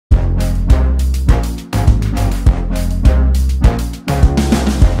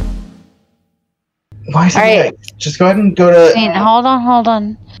Why is it Just go ahead and go to... Wait, hold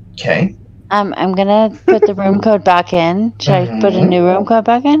on. Okay. I'm gonna put the room code back in. Should I put a new room code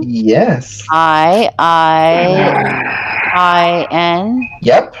back in? Yes. I-N.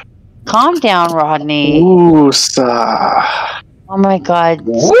 Yep. Calm down, Rodney. Woosa. Oh my god.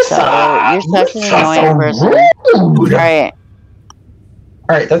 Woosa. You're such an annoying person. Rude.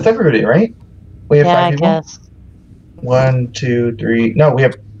 Alright, that's everybody, right? We have 5 people? I guess. 1, 2, 3... No, we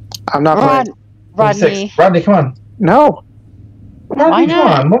have... I'm not playing. Rodney. 6. Rodney, come on. No. Why not? Come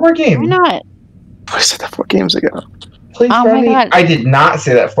on, one more game. Why not? I said that 4 games ago. Please, Oh Rodney. my god. I did not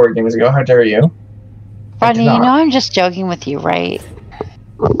say that 4 games ago. How dare you? Rodney, you know I'm just joking with you, right?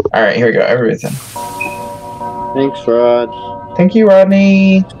 Alright, here we go. Everybody's in. Thanks, Rod. Thank you,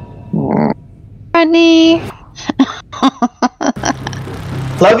 Rodney. Rodney.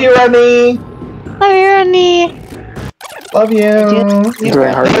 Love you, Rodney. Love you, Rodney. Love you.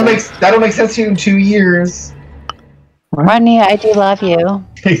 That'll make sense to you in 2 years. Rodney, I do love you.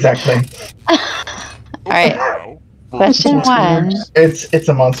 Exactly. Alright. Question 1. It's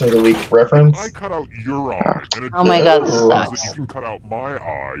a Monster of the Week reference. I cut out your eye. And Oh my god, this sucks. You can cut out my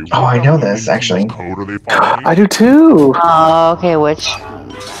eye. Oh, I know this, actually. Code are they following? I do too. Oh, okay, which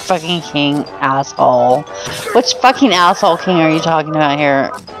fucking king asshole? Which fucking asshole king are you talking about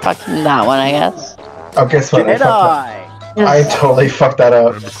here? Fucking that one, I guess. Oh, guess what? I totally fucked that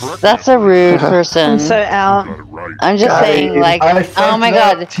up. That's a rude person. I'm so out. I'm just saying, like, oh my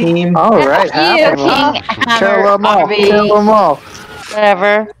god. Team. All right. You, King Hammer, Kill them all.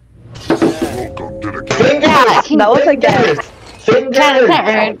 whatever. Fingers! That was a guess. Fingers! Cat, it's not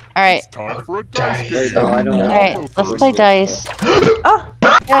rude. Alright. Time for a Dice. dice. Alright, let's play dice. Oh,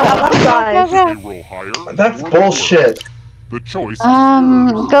 yeah, Go, They roll higher. That's or bullshit. lower. The choice.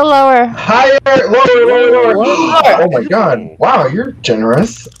 Go lower. Higher! Lower! Oh my god. Wow, you're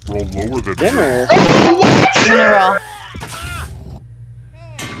generous. Roll lower than Dinner. I'm gonna roll.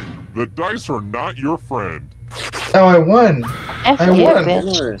 The dice are not your friend. Oh, I won. F I you, won.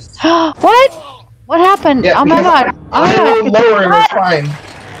 bitch. What? What happened? Yeah, oh my god. because Oh my I rolled god. lower and it was fine.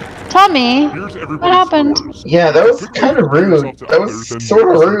 Tommy. Here's everybody's What happened? scores. Yeah, that was kind of rude. That was sort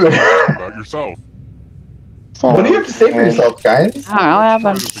of rude. About yourself. So, What do you have to say for yourself, guys? I don't know what Try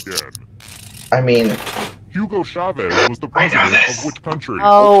happened. this again. I mean, Hugo Chavez was the president of which country?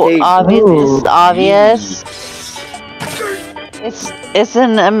 Oh, Okay. obvious. This is Ooh. obvious.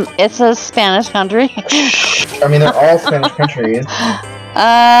 It's a Spanish country. I mean, they're all Spanish countries.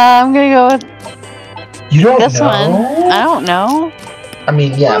 I'm gonna go with You don't this know? one. I don't know. I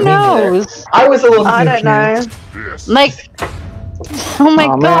mean, yeah, Who me neither. knows? I was a little I don't confused. know. This. Like, oh my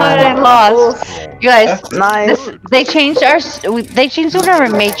Oh, god, man. I lost. You guys, Nice. they changed one of our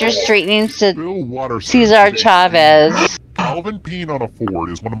major street names to Bill Watterson. Cesar Chavez. Calvin Peen on a Ford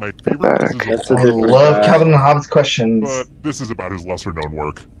is one of my favorite pieces of That's a I art, different love guy. Calvin and Hobbes questions. but this is about his lesser known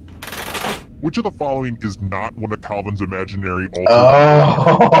work. Which of the following is not one of Calvin's imaginary alternate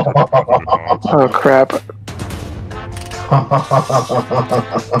Oh crap.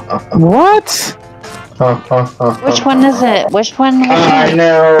 What? Which one is it? Which one? I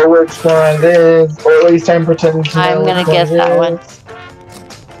know which one it is, or at least I'm pretending to know. I'm gonna which guess it that is. one.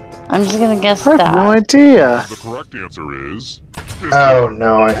 I'm just gonna guess I have no that. idea. The correct answer is... Oh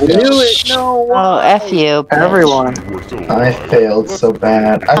no, I I knew failed. it. No. Oh, F you. bitch. Everyone. We're still I alive. failed so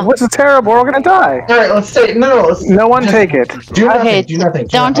bad. What's terrible? We're gonna die. All right, let's say no. Let's No one just take it. do nothing. Okay, Do nothing.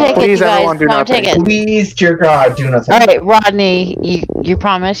 Don't take it, you Please, guys. everyone, do Don't not take take it. Please, dear God, do nothing. Alright, Rodney, you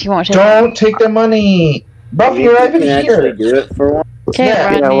promise you won't take it? Don't take the money. Buffy, you're not You even can actually here. do it for one. Okay,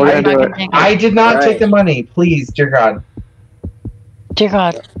 Yeah, Rodney, we're gonna I'm do not it. gonna take it. I did not Alright. take the money. Please, dear God. Dear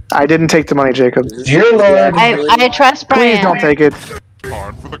God. I didn't take the money, Jacob. Dear Lord. I trust Brian. Please don't take it.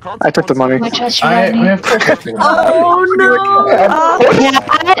 Time for the I took the money. I trust you, I Rodney. of course I took the money. Oh no!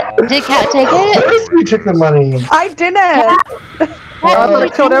 Cat? Did Cat take Of it? course we took the money. I didn't. I thought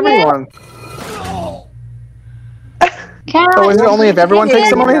it killed everyone. Cat? So is it only if everyone takes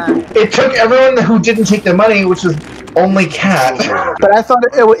the money? It took everyone who didn't take the money, which was only Cat. But I thought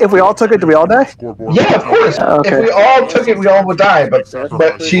if we all took it, do we all die? Yeah, of course. Okay. If we all took it, we all would die. But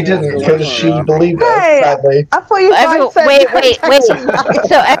she didn't because she believed us. Hey. Sadly. I thought you guys said Wait.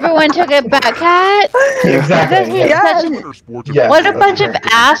 So everyone took it back, Cat? Exactly. That's Yeah. such an, Yeah, what a that's bunch of true.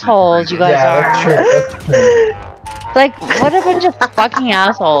 assholes you guys Yeah, are. that's true. That's true. Like, what a bunch of fucking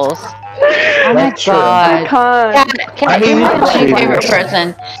assholes. Oh my That's true. god. Can't. Cat, I mean, you're my Jesus. favorite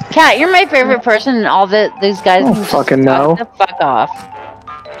person. Cat, you're my favorite person, and all these guys Oh, can just fucking no. fuck the fuck off.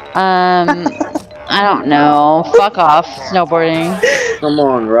 I don't know. Fuck off, snowboarding. Come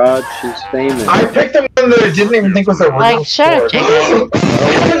on, Rod. She's famous. I picked the one that I didn't even think was a real Like, shut up, Jacob.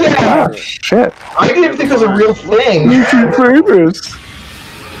 Yeah. Oh, shit. I didn't even think it was a real thing. Famous.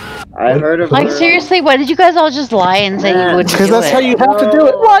 I heard of Like, her. seriously, why did you guys all just lie and say you wouldn't do Because that's it? how you have to do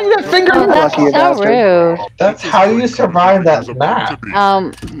it. Why you got finger That's lucky, you so bastard. rude. That's how you survive that map.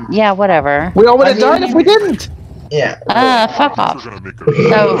 Yeah, whatever. We all would have I mean- died if we didn't. Yeah. Fuck off.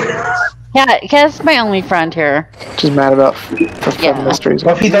 So, Cat's my only friend here. Just mad about Yeah. mysteries.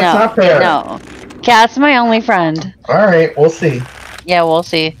 Buffy, that's no, not fair. No. Cat's my only friend. Alright, we'll see. Yeah, we'll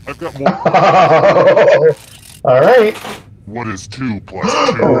see. I've got more. Alright. What is 2 plus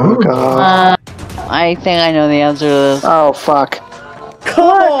 2? Oh, God. I think I know the answer to this. Oh, fuck. Come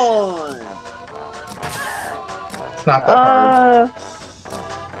on! It's not that hard.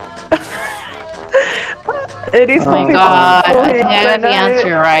 It is Oh my god, I think I got the answer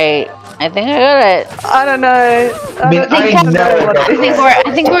right. I think I got it. I don't know. I mean, I don't never know what got it it. is.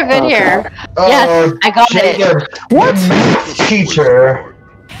 I think we're good here. Oh, Yes, I got it. Jacob, what? Math teacher.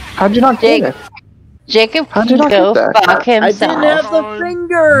 How'd you not Jake, get it? Jacob How'd can you not go get that? fuck I didn't himself. have the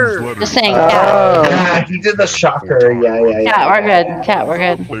finger! Just saying, Cat. Oh. Yeah, he did the shocker. Yeah. Cat, we're good. Cat, we're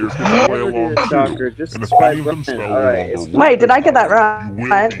good. Players can play along Shocker, too, just and if swipe any of them right. spell Alright, along it's- the Wait, did I get that you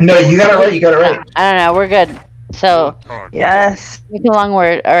right? win. No, you got it right. You got it right. I don't know, we're good. So, Yes. it's a long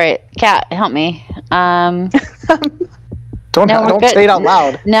word. Alright, Cat, help me. Don't No, we're don't good. say it out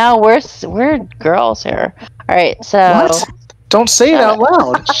loud. No, we're girls here. Alright, so. What? Don't say it out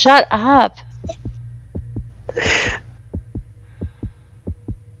loud. Shut up.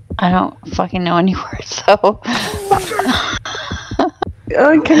 I don't fucking know any words, so.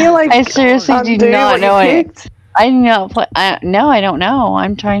 Can you like? I seriously do undo not what you know it. picked? I do not play. No, I don't know.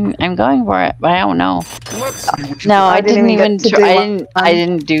 I'm going for it, but I don't know. Let's see what you No, I I didn't didn't even even. get to Try, do I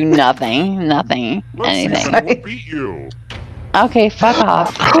didn't do nothing. Nothing. Let's see Anything. someone beat you. Okay, fuck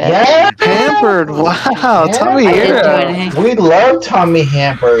off. Yeah. Hampered. Wow. Tommy I didn't do here. anything. We love Tommy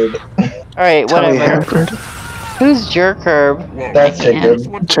Hampered. Alright, Tommy whatever. Hampered. Who's Jerkerb? Well, That's I can't.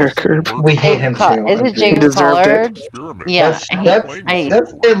 Jacob. Jerker. We hate him too. Is it He Jacob deserved it. Collard? Experiment. Yeah,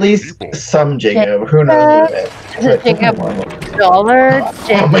 That's at least some Jacob. Who knows? Who it Is it Jacob Collard?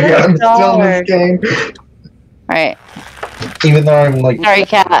 Oh my god, I'm still in this game. Alright. Even though I'm like Sorry,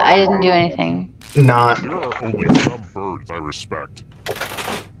 Cat. I didn't do anything. not. There are only some birds I respect.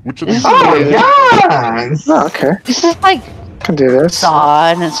 Which of these Oh birds- yes! Oh, okay. This is like Can do this.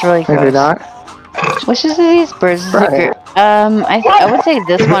 saw, and it's really Maybe gross. not. Which is these birds? Is Right. it I would say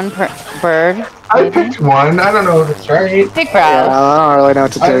this one bird. I Maybe. picked one. I don't know if it's right. Pick Yeah, browse. I don't really know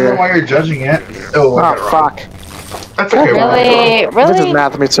what to I don't know do. why you're judging it. Oh, I got it Oh, wrong. fuck. That's okay. Really? This is Really?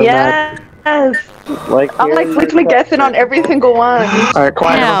 math me so mad. Yes. Like, I'm like literally guessing on every single one. Alright,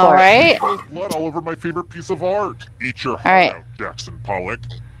 quiet. No, quiet. right? There's blood all over my favorite piece of art. Eat your heart Alright. out, Jackson Pollock.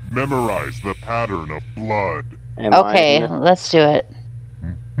 Memorize the pattern of blood. am I Okay, gonna- let's do it.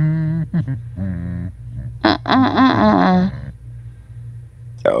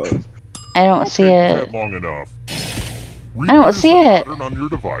 Oh, I don't see That it. long enough. I don't see Reproduce the it. pattern on your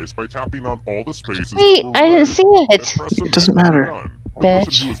device by tapping on all the spaces. Wait, for I didn't red see and it. press the It doesn't next matter. button. The Bitch.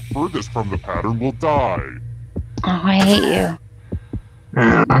 person who is furthest from the pattern will die. Oh, I hate you.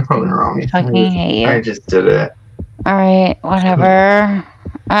 I'm probably wrong. Fucking hate I you. just did it. Alright, whatever.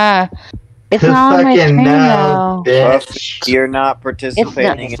 It's Who not on my fucking screen knows, though. bitch? you're not participating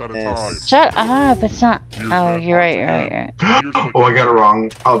Almost in out of time. this. Shut up, it's not. Here's Oh, that you're right, once you're right, again. you're right. Oh, I got it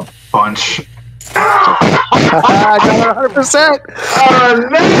wrong. A bunch. I got it 100%.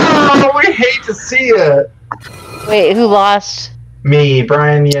 Oh no! We hate to see it. Wait, who lost? Me,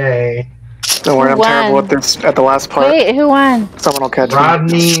 Brian. Yay. Don't worry, I'm Who terrible won? at this. At the last part, Wait, who won? someone will catch me.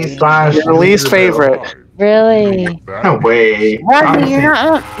 Rodney / Your least favorite. Really? No way. Rodney,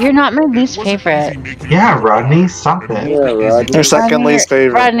 you're not my least It wasn't favorite. easy making Yeah, it. Rodney, stop it. Yeah, Rodney. Your second Rodney, least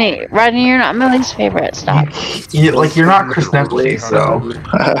favorite. Rodney, you're not my least favorite. Stop. You're not Chris Nepley, so.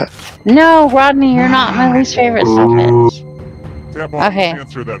 No, Rodney, you're not my least favorite. Stop it. Ooh, Tap on Okay. the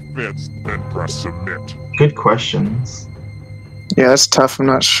answer that fits, then press submit. good questions. Yeah, that's tough. I'm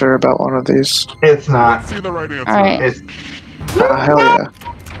not sure about one of these. It's not. See the right answer. Alright. It's Hell yeah.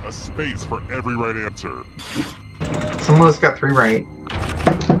 A space for every right answer. someone's got 3 right.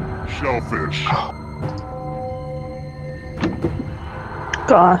 Shellfish.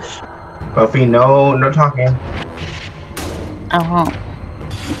 Gosh. Buffy, no talking. I won't.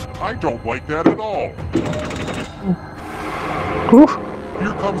 I don't like that at all. Whew.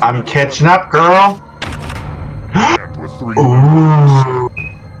 Here comes I'm catching up, girl. and with 3 Ooh.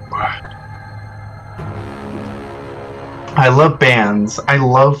 I love bands. I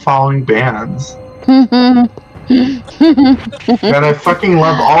love following bands. God, I fucking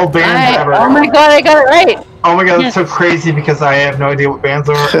love all bands ever. Oh my god, I got it right! Oh my god, that's so crazy because I have no idea what bands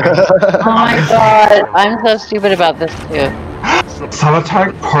are. Oh my god, I'm so stupid about this too.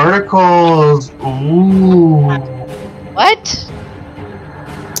 Subatomic particles. Ooh. What?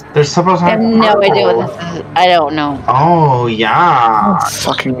 There's subatomic I have no idea what this is. I don't know. Oh yeah.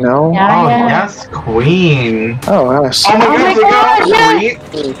 Fucking no. Yeah, Oh yeah. yes, Queen. Oh, nice. Oh my Oh my god, god, you got all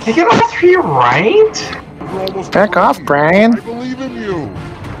three. You get all three right? You're almost Back off, Brian. I believe in you.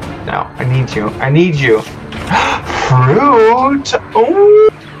 No, I need you. I need you. Fruit. Ooh.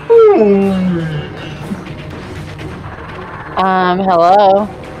 Hello.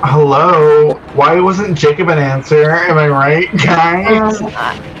 Hello. Why wasn't Jacob an answer? Am I right, guys?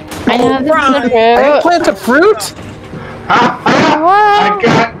 I know this is a I fruit. plant a fruit? I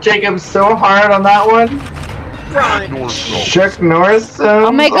got Jacob so hard on that one. North Chuck Norris.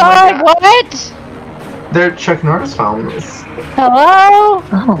 Oh my god, what? They're Chuck Norris films. Hello?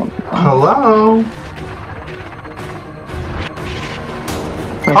 Oh, Hello.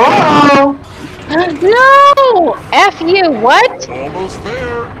 my Hello. No! F you, what? Almost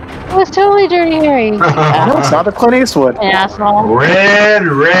there. It was totally Dirty Harry. No, it's not a Clint Eastwood. An asshole. Red.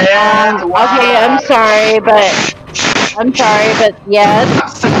 Okay, I'm sorry, but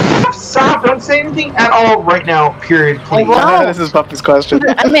yes. Stop! Don't say anything at all right now. Period. Please. won't. This is Buffy's question.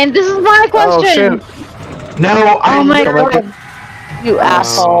 I mean, this is my Oh, question. shit. No. Oh my God. god. You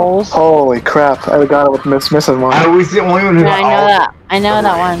assholes. Holy crap. I got it with missing one. I was the only one who. Yeah, I know that. I know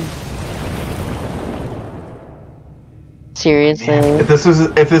that one. Seriously. If this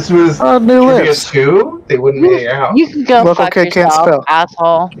was Oh, new Trivia lips. 2, they wouldn't make it out. You can go Local fuck kid can't yourself, spell.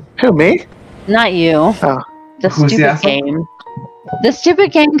 asshole. Who, me? Not you. Oh. The Who's the stupid asshole? game. The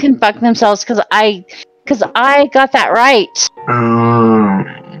stupid game can fuck themselves because I got that right.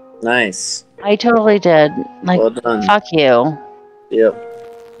 Nice. I totally did. Like, Well done. fuck you. Yep.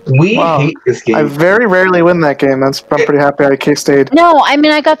 We Wow. hate this game. I very rarely win that game. I'm pretty happy I stayed. No, I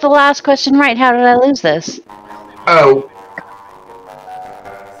mean I got the last question right. How did I lose this? Oh.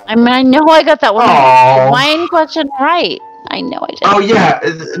 I mean I know I got that Aw. wine question right. I know I did. Oh yeah,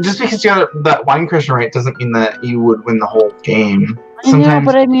 just because you got that wine question right doesn't mean that you would win the whole game. I know,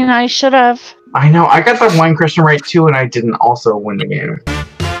 but I mean I should have. I know, I got that wine question right too, and I didn't also win the game.